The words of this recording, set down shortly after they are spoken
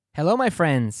Hello, my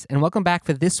friends, and welcome back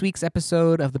for this week's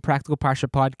episode of the Practical Parsha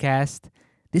podcast.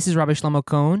 This is Rabbi Shlomo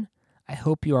Cohn. I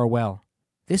hope you are well.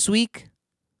 This week,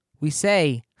 we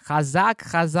say Chazak,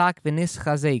 Chazak, V'nis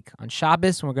Chazek on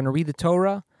Shabbos, and we're going to read the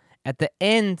Torah. At the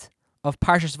end of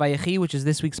Parshas Vayechi, which is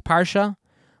this week's Parsha,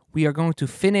 we are going to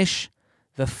finish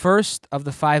the first of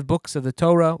the 5 books of the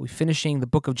Torah. We're finishing the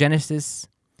book of Genesis.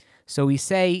 So we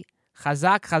say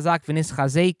Chazak, Chazak, V'nis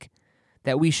Chazek,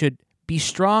 that we should be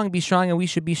strong, and we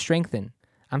should be strengthened.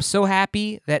 I'm so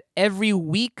happy that every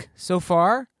week so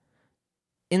far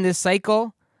in this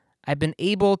cycle, I've been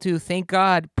able to, thank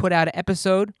God, put out an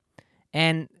episode.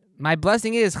 And my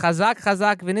blessing is Chazak,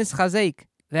 Chazak, V'nis Chazek,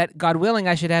 that God willing,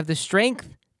 I should have the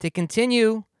strength to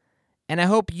continue. And I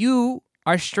hope you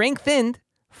are strengthened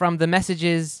from the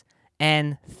messages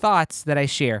and thoughts that I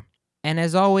share. And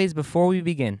as always, before we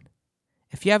begin,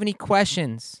 if you have any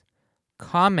questions,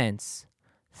 comments,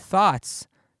 thoughts,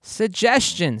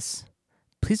 suggestions,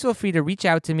 please feel free to reach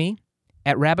out to me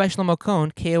at Rabbi Shlomo Cohn,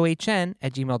 Kohn,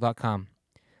 @gmail.com.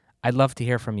 I'd love to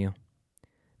hear from you.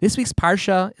 This week's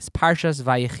Parsha is Parshas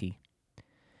Vayechi.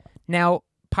 Now,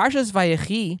 Parshas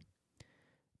Vayechi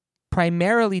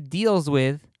primarily deals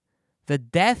with the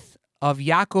death of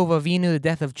Yaakov Avinu, the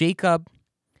death of Jacob,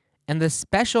 and the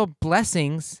special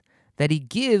blessings that he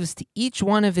gives to each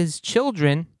one of his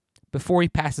children before he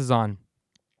passes on.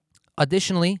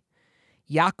 Additionally,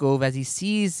 Yaakov, as he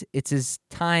sees it's his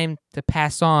time to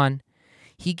pass on,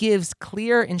 he gives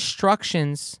clear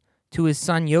instructions to his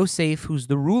son Yosef, who's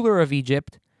the ruler of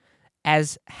Egypt,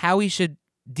 as how he should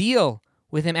deal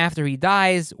with him after he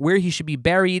dies, where he should be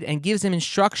buried, and gives him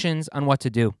instructions on what to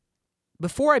do.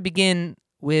 Before I begin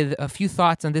with a few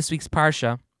thoughts on this week's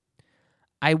Parsha,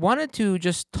 I wanted to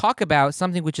just talk about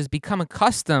something which has become a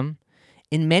custom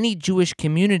in many Jewish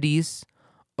communities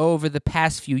over the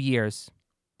past few years.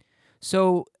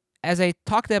 So, as I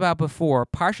talked about before,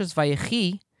 Parshas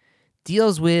Vayechi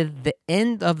deals with the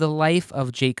end of the life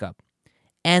of Jacob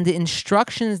and the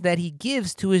instructions that he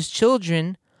gives to his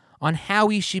children on how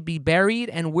he should be buried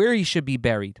and where he should be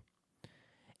buried.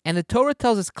 And the Torah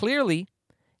tells us clearly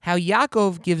how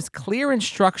Yaakov gives clear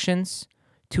instructions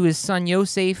to his son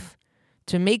Yosef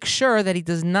to make sure that he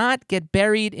does not get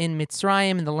buried in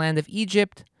Mitzrayim, in the land of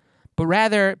Egypt, but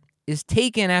rather is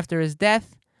taken after his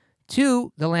death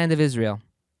to the land of Israel.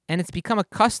 And it's become a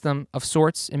custom of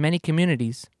sorts in many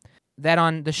communities that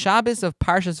on the Shabbos of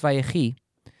Parshas Vayechi,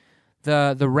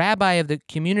 the rabbi of the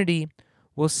community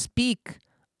will speak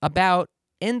about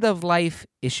end-of-life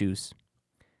issues.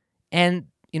 And,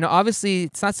 obviously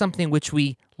it's not something which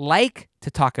we like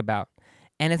to talk about,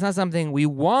 and it's not something we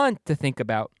want to think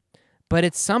about, but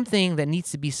it's something that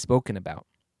needs to be spoken about.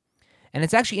 And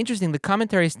it's actually interesting, the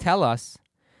commentaries tell us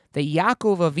that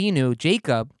Yaakov Avinu,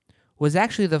 Jacob, was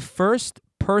actually the first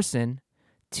person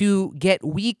to get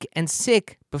weak and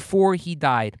sick before he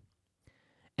died.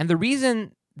 And the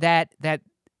reason that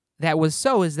was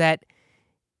so is that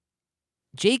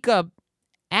Jacob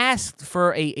asked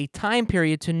for a time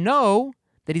period to know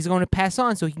that he's going to pass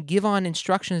on so he can give on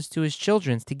instructions to his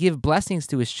children, to give blessings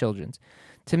to his children,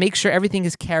 to make sure everything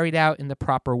is carried out in the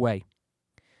proper way.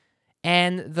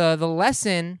 And the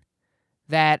lesson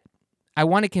that I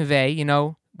want to convey,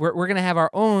 we're going to have our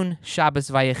own Shabbos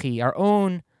Vayechi, our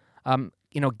own,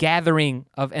 gathering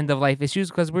of end-of-life issues,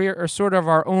 because we are sort of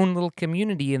our own little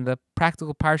community in the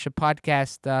Practical Parsha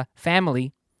podcast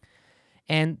family.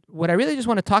 And what I really just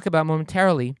want to talk about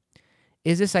momentarily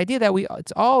is this idea that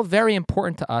it's all very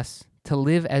important to us to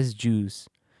live as Jews.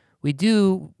 We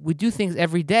do things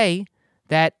every day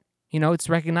that, it's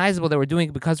recognizable that we're doing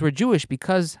it because we're Jewish,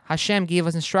 because Hashem gave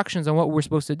us instructions on what we're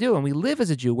supposed to do, and we live as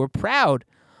a Jew. We're proud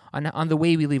on the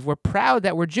way we live. We're proud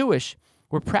that we're Jewish.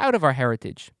 We're proud of our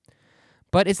heritage.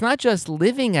 But it's not just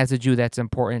living as a Jew that's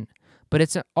important, but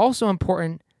it's also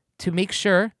important to make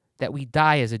sure that we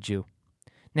die as a Jew.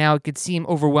 Now, it could seem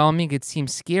overwhelming, it could seem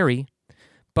scary,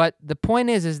 but the point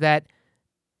is that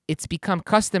it's become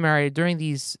customary during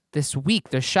this week,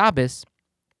 the Shabbos,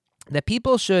 that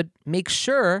people should make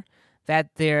sure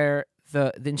that the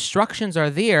instructions are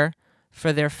there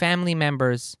for their family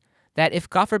members, that if,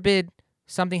 God forbid,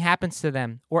 something happens to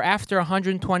them, or after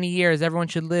 120 years, everyone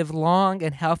should live long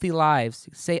and healthy lives.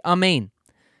 Say Amen.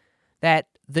 That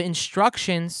the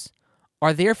instructions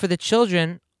are there for the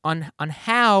children on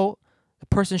how a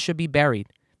person should be buried,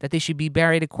 that they should be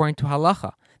buried according to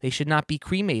halacha. They should not be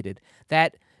cremated.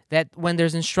 That when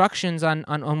there's instructions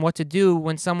on what to do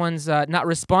when someone's not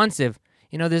responsive,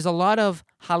 there's a lot of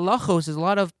halachos, there's a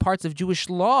lot of parts of Jewish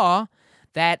law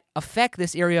that affect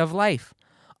this area of life.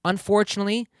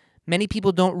 Unfortunately, many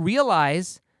people don't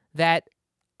realize that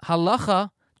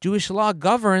halacha, Jewish law,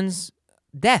 governs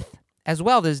death as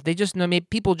well. They just know, maybe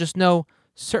people just know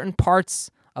certain parts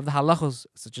of the halachos,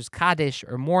 such as Kaddish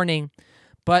or mourning,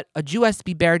 but a Jew has to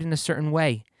be buried in a certain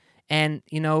way. And,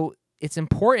 it's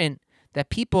important that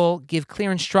people give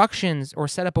clear instructions or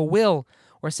set up a will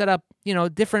or set up,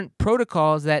 different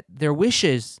protocols that their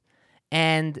wishes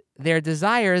and their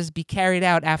desires be carried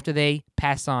out after they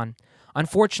pass on.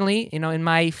 Unfortunately, in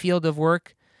my field of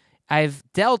work, I've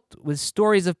dealt with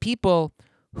stories of people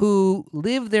who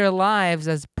live their lives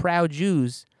as proud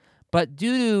Jews, but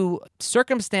due to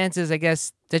circumstances, I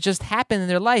guess, that just happened in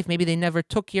their life, maybe they never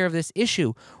took care of this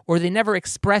issue, or they never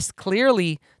expressed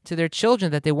clearly to their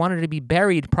children that they wanted to be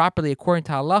buried properly according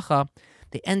to halacha.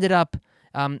 They ended up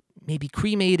maybe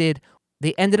cremated.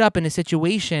 They ended up in a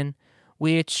situation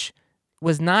which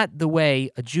was not the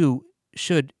way a Jew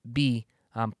should be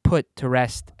put to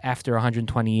rest after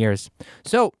 120 years.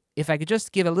 So if I could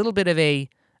just give a little bit of a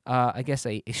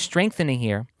strengthening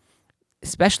here,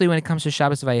 especially when it comes to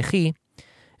Shabbos Vayechi,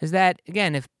 is that,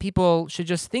 again, if people should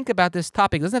just think about this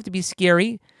topic, it doesn't have to be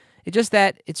scary. It's just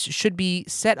that it should be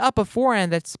set up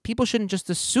beforehand, that people shouldn't just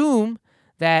assume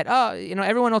that,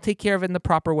 everyone will take care of it in the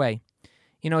proper way.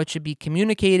 It should be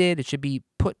communicated. It should be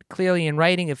put clearly in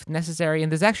writing if necessary.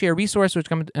 And there's actually a resource which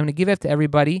I'm going to give it to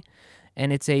everybody,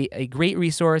 and it's a great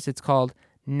resource. It's called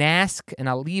NASC, and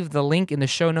I'll leave the link in the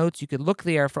show notes. You could look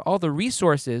there for all the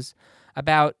resources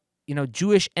about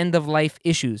Jewish end-of-life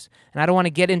issues. And I don't want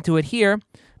to get into it here,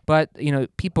 but,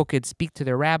 people could speak to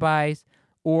their rabbis,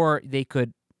 or they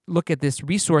could look at this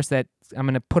resource that I'm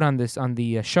going to put on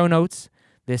the show notes,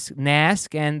 this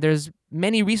NASC, and there's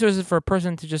many resources for a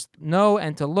person to just know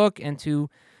and to look and to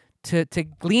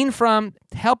glean from,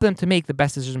 to help them to make the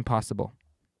best decision possible.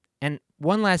 And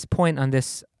one last point on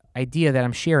this idea that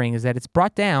I'm sharing is that it's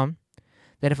brought down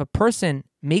that if a person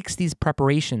makes these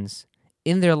preparations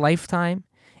in their lifetime,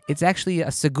 it's actually a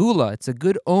segula. It's a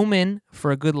good omen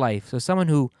for a good life. So someone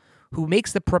who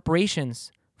makes the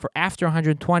preparations for after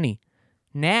 120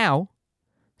 now,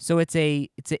 so it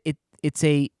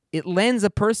lends a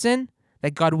person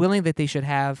that, God willing, that they should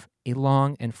have a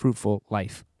long and fruitful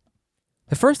life.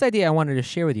 The first idea I wanted to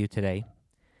share with you today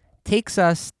takes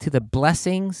us to the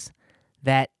blessings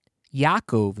that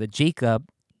Jacob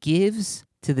gives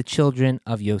to the children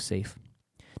of Yosef.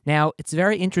 Now, it's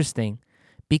very interesting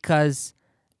because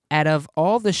out of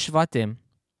all the Shvatim,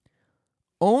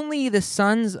 only the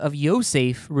sons of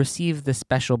Yosef received the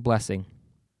special blessing.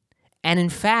 And in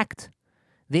fact,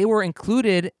 they were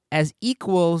included as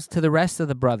equals to the rest of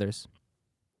the brothers.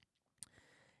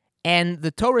 And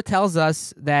the Torah tells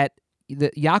us that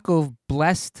Yaakov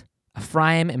blessed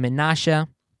Ephraim and Manasseh.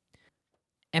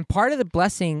 And part of the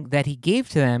blessing that he gave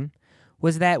to them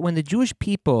was that when the Jewish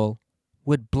people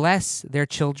would bless their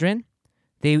children,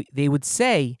 they would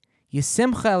say,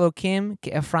 Yisimcha Elokim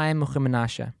ke Ephraim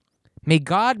u'Manasseh. May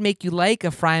God make you like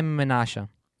Ephraim and Manasseh.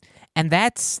 And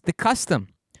that's the custom.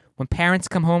 When parents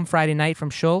come home Friday night from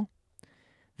shul,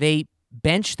 they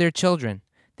bench their children.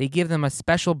 They give them a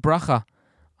special bracha.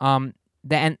 And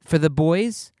for the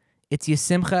boys, it's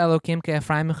Yisimcha Elokim ke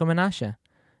Ephraim u'Manasseh.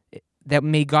 That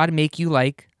may God make you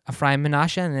like Ephraim and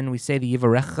Manasseh, and then we say the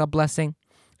Yivarecha blessing.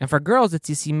 And for girls, it's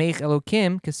Yisimech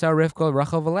Elokim ke Sarah Rivka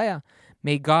Rachel v'Leah.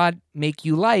 May God make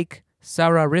you like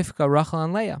Sarah, Rivka, Rachel,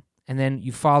 and Leah. And then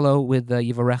you follow with the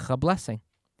Yivarecha blessing.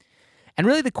 And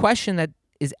really the question that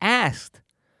is asked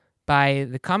by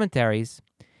the commentaries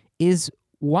is,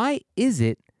 why is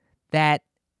it that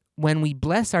when we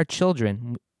bless our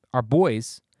children, our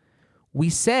boys, we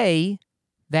say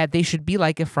that they should be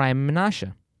like Ephraim and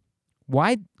Manasseh?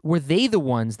 Why were they the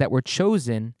ones that were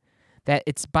chosen, that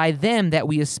it's by them that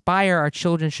we aspire our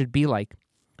children should be like?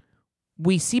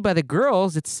 We see by the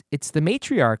girls, it's the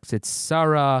matriarchs. It's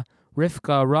Sarah,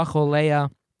 Rivka, Rachel,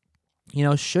 Leah.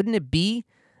 Shouldn't it be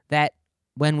that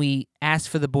when we ask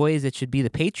for the boys, it should be the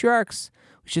patriarchs?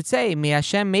 We should say, may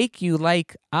Hashem make you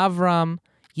like Avram,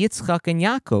 Yitzchak, and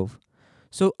Yaakov.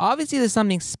 So obviously there's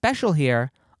something special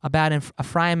here about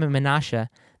Ephraim and Manasseh,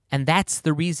 and that's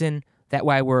the reason that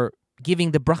why we're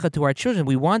giving the bracha to our children.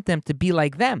 We want them to be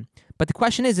like them. But the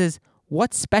question is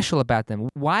what's special about them?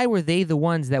 Why were they the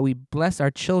ones that we bless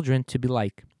our children to be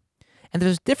like? And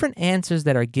there's different answers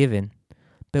that are given,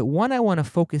 but one I want to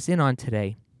focus in on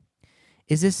today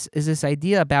is this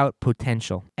idea about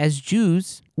potential. As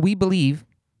Jews, we believe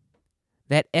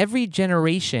that every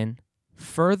generation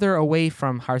further away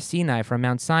from Har Sinai, from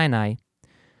Mount Sinai,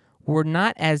 were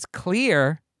not as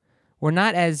clear, were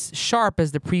not as sharp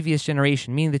as the previous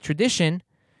generation, meaning the tradition,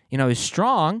 is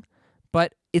strong,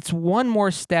 but it's one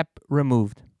more step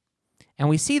removed. And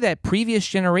we see that previous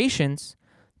generations,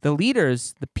 the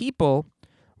leaders, the people,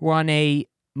 were on a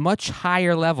much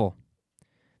higher level.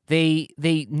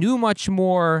 They knew much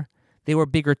more. They were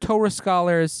bigger Torah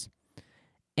scholars.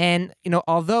 And,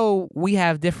 although we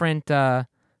have different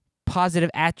positive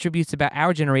attributes about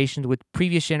our generation which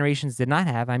previous generations did not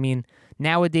have, I mean,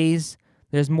 nowadays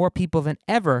there's more people than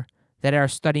ever that are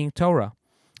studying Torah.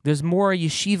 There's more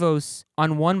yeshivos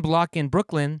on one block in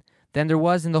Brooklyn than there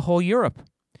was in the whole Europe.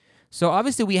 So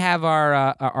obviously we have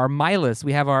our milas,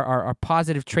 we have our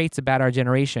positive traits about our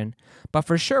generation, but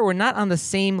for sure we're not on the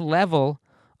same level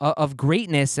of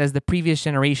greatness as the previous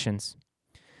generations.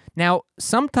 Now,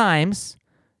 sometimes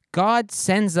God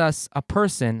sends us a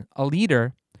person, a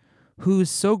leader,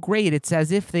 who's so great it's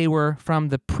as if they were from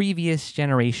the previous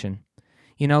generation.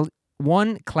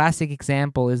 One classic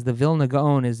example is the Vilna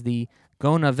Gaon, is the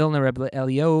Gaon of Vilna, Rebbe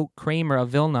Elio Kramer of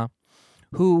Vilna,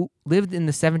 who lived in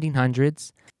the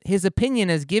 1700s. His opinion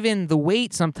is given the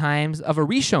weight sometimes of a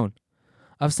Rishon,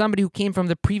 of somebody who came from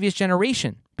the previous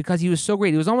generation, because he was so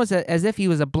great. It was almost as if he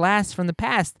was a blast from the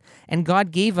past, and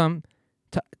God gave him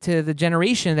to the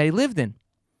generation that he lived in.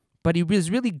 But he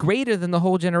was really greater than the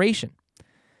whole generation.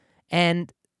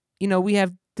 And,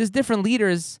 there's different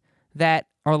leaders that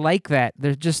are like that.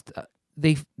 They're just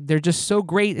so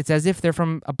great. It's as if they're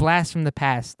from a blast from the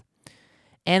past.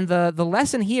 And the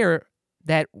lesson here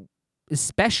that is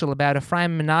special about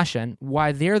Ephraim and Menashe and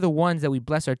why they're the ones that we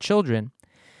bless our children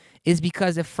is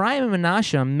because Ephraim and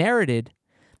Menashe merited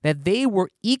that they were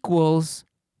equals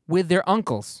with their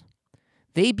uncles.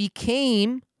 They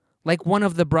became like one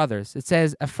of the brothers. It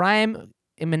says, Ephraim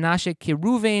and Menashe ki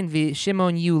Ruvain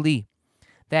v'Shimon Yuli.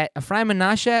 That Ephraim and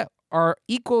Menashe are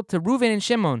equal to Reuven and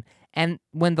Shimon. And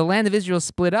when the land of Israel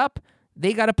split up,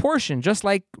 they got a portion, just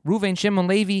like Reuven, Shimon,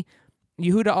 Levi,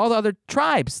 Yehuda, all the other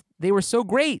tribes. They were so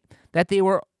great that they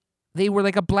were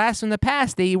like a blast from the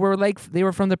past. They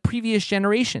were from the previous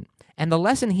generation. And the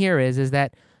lesson here is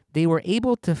that they were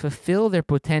able to fulfill their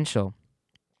potential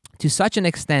to such an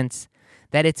extent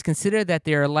that it's considered that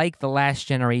they are like the last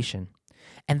generation.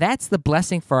 And that's the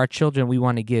blessing for our children we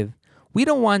want to give. We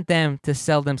don't want them to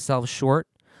sell themselves short.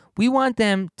 We want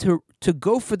them to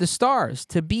go for the stars,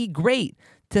 to be great,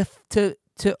 to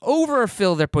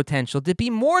overfill their potential, to be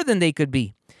more than they could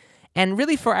be. And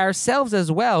really for ourselves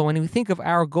as well, when we think of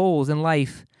our goals in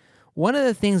life, one of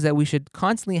the things that we should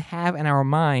constantly have in our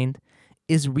mind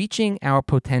is reaching our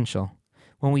potential.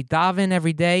 When we daven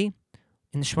every day,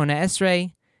 in the Shemona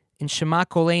Esrei, in Shema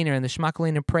Koleiner, in the Shema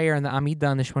Koleiner prayer, in the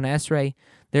Amidah, in the Shemona Esrei,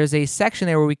 there's a section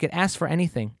there where we could ask for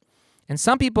anything. And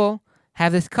some people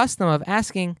have this custom of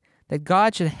asking that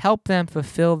God should help them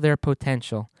fulfill their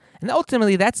potential. And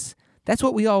ultimately, that's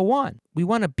what we all want. We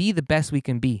want to be the best we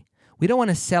can be. We don't want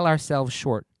to sell ourselves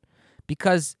short.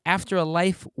 Because after a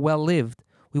life well lived,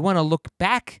 we want to look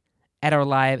back at our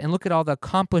life and look at all the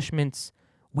accomplishments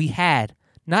we had,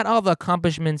 not all the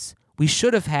accomplishments we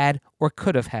should have had or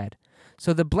could have had.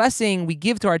 So the blessing we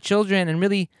give to our children, and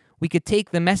really we could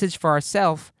take the message for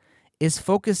ourselves, is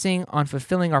focusing on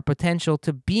fulfilling our potential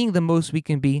to being the most we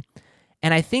can be.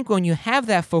 And I think when you have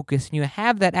that focus and you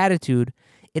have that attitude,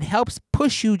 it helps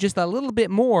push you just a little bit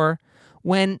more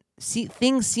when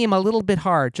things seem a little bit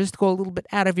hard. Just go a little bit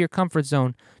out of your comfort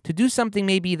zone to do something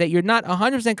maybe that you're not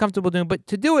 100% comfortable doing, but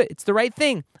to do it. It's the right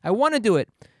thing. I want to do it.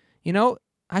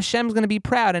 Hashem's going to be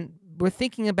proud, and we're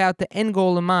thinking about the end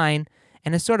goal in mind,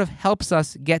 and it sort of helps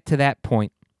us get to that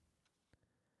point.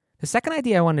 The second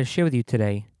idea I wanted to share with you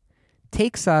today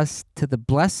takes us to the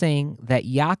blessing that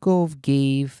Yaakov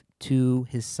gave to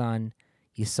his son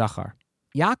Yisachar.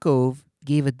 Yaakov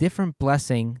gave a different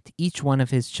blessing to each one of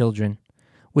his children,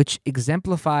 which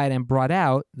exemplified and brought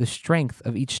out the strength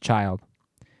of each child.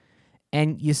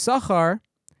 And Yisachar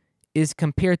is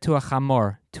compared to a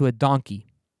chamor, to a donkey,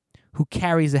 who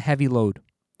carries a heavy load.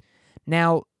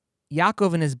 Now,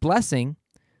 Yaakov in his blessing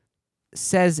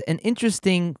says an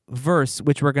interesting verse,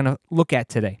 which we're going to look at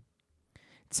today.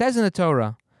 It says in the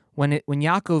Torah, when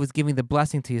Yaakov is giving the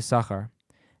blessing to Yisachar,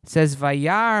 it says,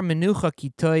 Vayar menucha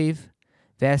ki toiv,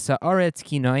 ve'esa oretz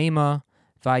ki noema,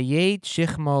 vayet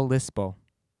shichmo lispo.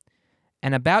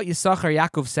 And about Yisachar,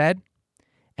 Yaakov said,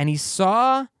 and he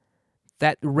saw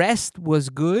that rest was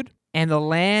good, and the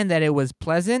land that it was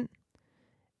pleasant,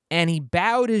 and he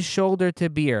bowed his shoulder to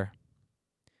beer.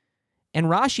 And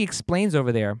Rashi explains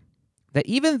over there that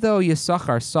even though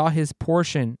Yisachar saw his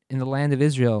portion in the land of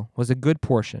Israel was a good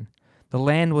portion, the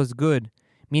land was good,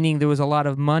 meaning there was a lot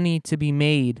of money to be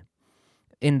made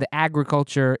in the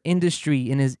agriculture industry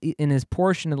in his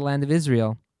portion of the land of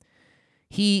Israel,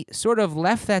 he sort of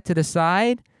left that to the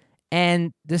side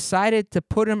and decided to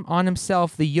put on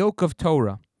himself the yoke of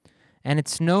Torah. And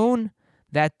it's known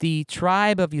that the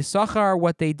tribe of Yisachar,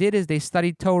 what they did is they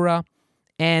studied Torah,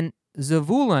 and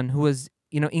Zevulun, who was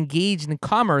engaged in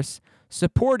commerce,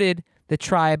 supported the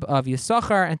tribe of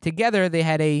Yisachar, and together they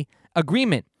had a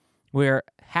agreement where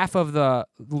half of the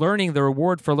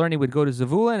reward for learning would go to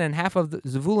Zevulun, and half of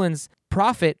Zevulun's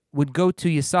profit would go to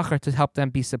Yisachar to help them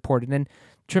be supported. And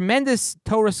tremendous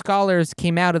Torah scholars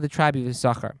came out of the tribe of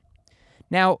Yisachar.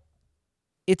 Now,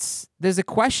 there's a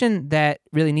question that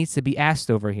really needs to be asked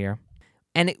over here,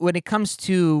 and when it comes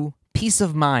to peace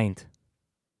of mind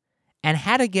and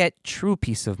how to get true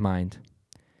peace of mind.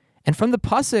 And from the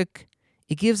pasuk,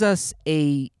 it gives us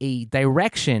a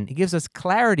direction. It gives us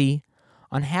clarity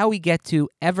on how we get to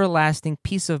everlasting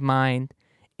peace of mind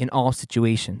in all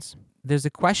situations. There's a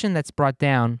question that's brought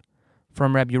down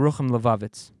from Rabbi Yerucham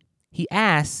Levovitz. He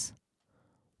asks,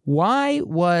 why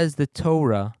was the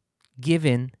Torah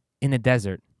given in a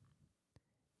desert,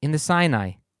 in the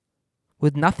Sinai,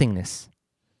 with nothingness,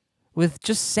 with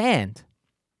just sand?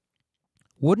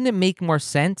 Wouldn't it make more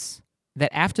sense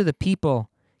that after the people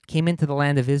came into the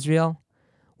land of Israel,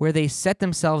 where they set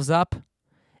themselves up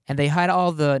and they had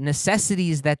all the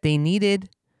necessities that they needed,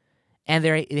 and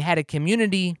they had a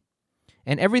community,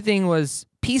 and everything was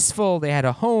peaceful, they had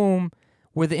a home,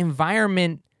 where the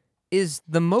environment is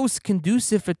the most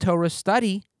conducive for Torah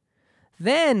study,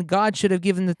 then God should have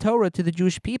given the Torah to the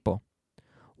Jewish people.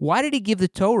 Why did he give the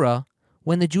Torah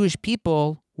when the Jewish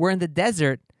people were in the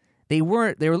desert? They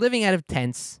were living out of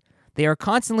tents. They are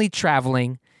constantly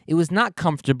traveling. It was not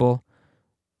comfortable.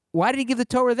 Why did he give the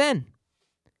Torah then?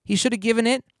 He should have given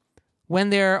it when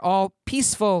they're all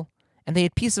peaceful and they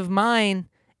had peace of mind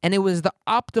and it was the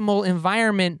optimal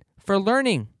environment for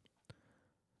learning.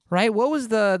 Right? What was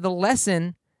the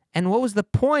lesson and what was the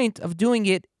point of doing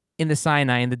it in the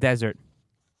Sinai, in the desert?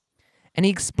 And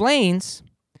he explains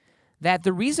that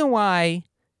the reason why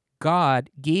God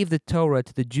gave the Torah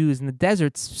to the Jews in the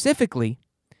desert specifically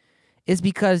is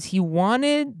because he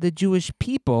wanted the Jewish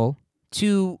people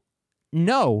to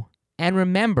know and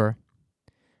remember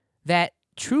that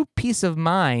true peace of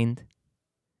mind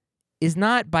is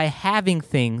not by having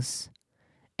things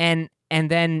and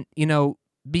then,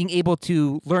 being able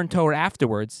to learn Torah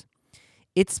afterwards.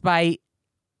 It's by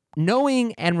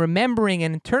knowing and remembering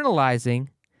and internalizing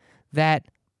that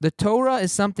the Torah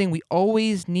is something we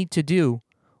always need to do.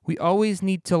 We always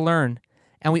need to learn,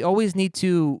 and we always need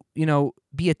to,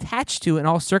 be attached to in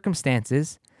all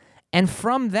circumstances. And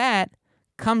from that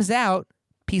comes out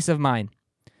peace of mind.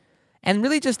 And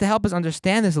really just to help us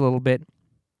understand this a little bit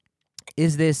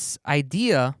is this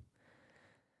idea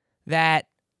that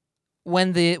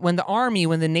when the army,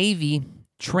 when the Navy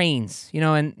trains,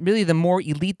 and really the more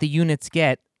elite the units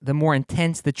get, the more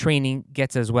intense the training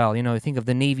gets as well. Think of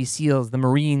the Navy SEALs, the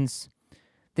Marines.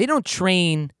 They don't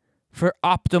train for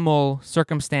optimal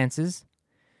circumstances.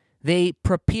 They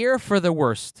prepare for the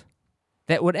worst.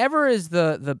 That whatever is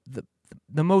the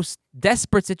most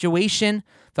desperate situation,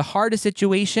 the hardest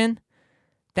situation,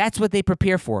 that's what they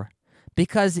prepare for.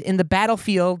 Because in the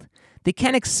battlefield, they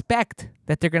can't expect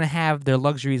that they're going to have their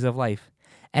luxuries of life.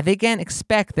 And they can't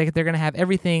expect that they're going to have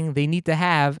everything they need to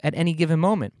have at any given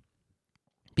moment.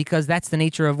 Because that's the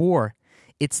nature of war.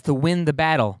 It's to win the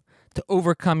battle, to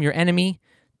overcome your enemy,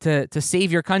 to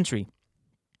save your country.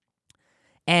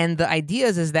 And the idea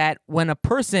is that when a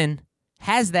person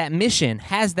has that mission,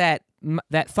 has that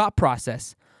thought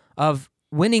process of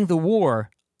winning the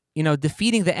war,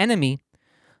 defeating the enemy,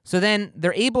 so then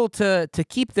they're able to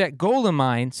keep that goal in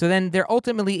mind, so then they're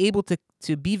ultimately able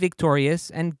to be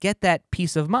victorious and get that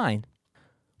peace of mind.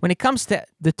 When it comes to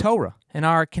the Torah and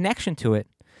our connection to it,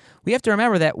 we have to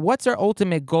remember that what's our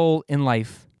ultimate goal in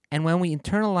life? And when we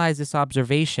internalize this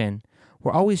observation,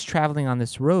 we're always traveling on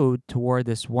this road toward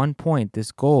this one point,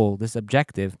 this goal, this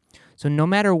objective. So no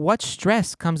matter what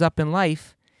stress comes up in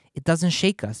life, it doesn't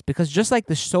shake us. Because just like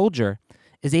the soldier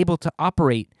is able to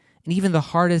operate in even the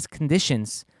hardest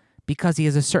conditions because he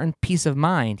has a certain peace of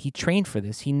mind, he trained for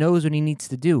this, he knows what he needs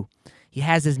to do. He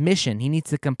has his mission, he needs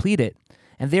to complete it.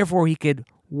 And therefore he could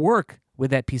work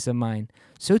with that peace of mind.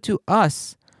 So to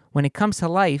us, when it comes to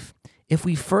life, if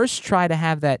we first try to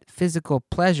have that physical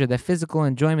pleasure, that physical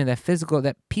enjoyment,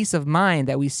 that peace of mind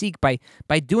that we seek by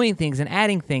doing things and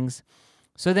adding things,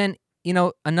 so then,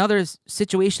 another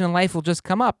situation in life will just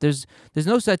come up. There's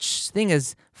no such thing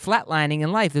as flatlining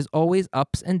in life. There's always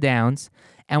ups and downs,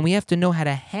 and we have to know how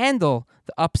to handle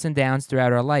the ups and downs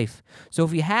throughout our life. So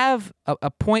if we have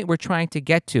a point we're trying to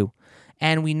get to,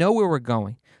 and we know where we're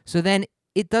going, so then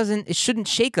it shouldn't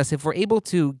shake us if we're able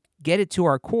to get it to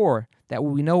our core, that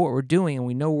we know what we're doing and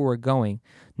we know where we're going.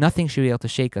 Nothing should be able to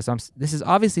shake us. This is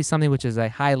obviously something which is a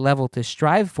high level to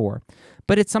strive for,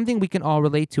 but it's something we can all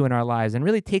relate to in our lives, and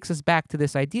really takes us back to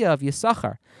this idea of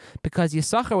Yisachar, because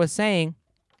Yisachar was saying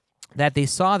that they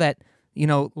saw that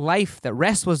life, that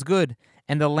rest was good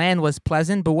and the land was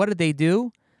pleasant. But what did they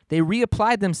do? They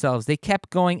reapplied themselves. They kept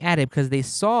going at it because they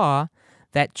saw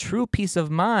that true peace of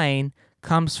mind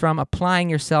comes from applying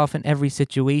yourself in every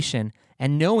situation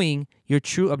and knowing your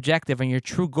true objective and your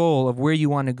true goal of where you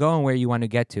want to go and where you want to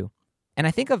get to. And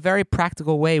I think a very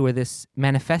practical way where this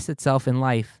manifests itself in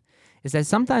life is that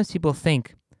sometimes people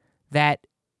think that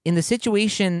in the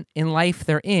situation in life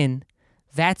they're in,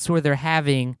 that's where they're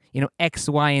having, X,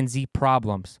 Y, and Z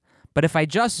problems. But if I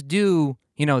just do,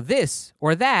 this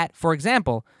or that, for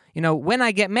example, when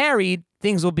I get married,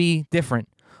 things will be different.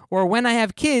 Or when I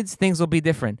have kids, things will be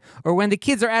different. Or when the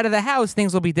kids are out of the house,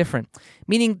 things will be different.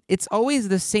 Meaning it's always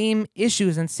the same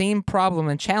issues and same problem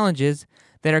and challenges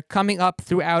that are coming up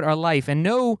throughout our life. And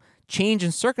no change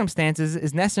in circumstances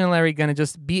is necessarily going to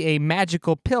just be a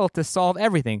magical pill to solve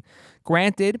everything.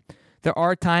 Granted, there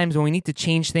are times when we need to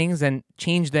change things and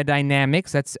change the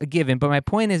dynamics. That's a given. But my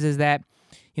point is that,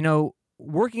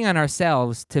 working on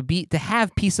ourselves to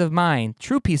have peace of mind,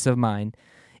 true peace of mind,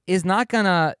 is not going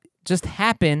to just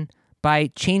happen by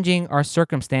changing our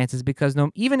circumstances, because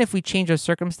even if we change our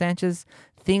circumstances,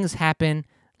 things happen,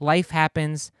 life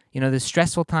happens, there's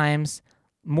stressful times,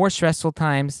 more stressful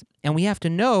times, and we have to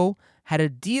know how to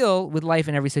deal with life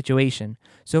in every situation.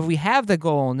 So if we have the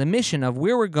goal and the mission of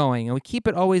where we're going, and we keep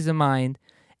it always in mind,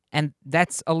 and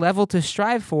that's a level to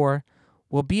strive for,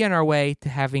 we'll be on our way to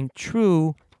having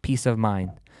true peace of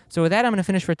mind. So with that, I'm going to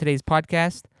finish for today's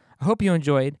podcast. I hope you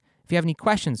enjoyed. If you have any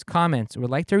questions, comments, or would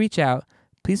like to reach out,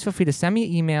 please feel free to send me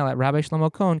an email at rabbi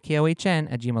shlomo kohn, kohn,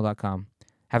 @gmail.com.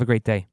 Have a great day.